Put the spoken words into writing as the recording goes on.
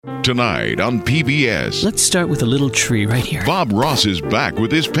Tonight on PBS. Let's start with a little tree right here. Bob Ross is back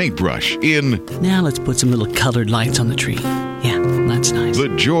with his paintbrush in Now let's put some little colored lights on the tree. Yeah, that's nice. The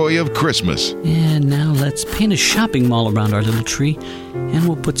Joy of Christmas. And now let's paint a shopping mall around our little tree. And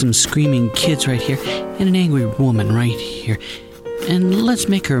we'll put some screaming kids right here and an angry woman right here. And let's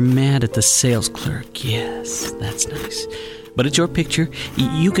make her mad at the sales clerk. Yes, that's nice. But it's your picture.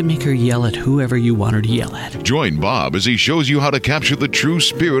 You can make her yell at whoever you want her to yell at. Join Bob as he shows you how to capture the true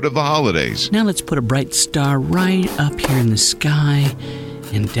spirit of the holidays. Now let's put a bright star right up here in the sky.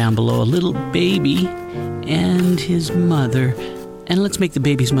 And down below a little baby and his mother. And let's make the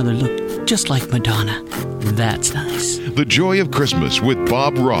baby's mother look just like Madonna. That's nice. The Joy of Christmas with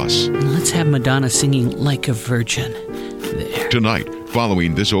Bob Ross. And let's have Madonna singing like a virgin. There. Tonight,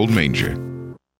 following this old manger.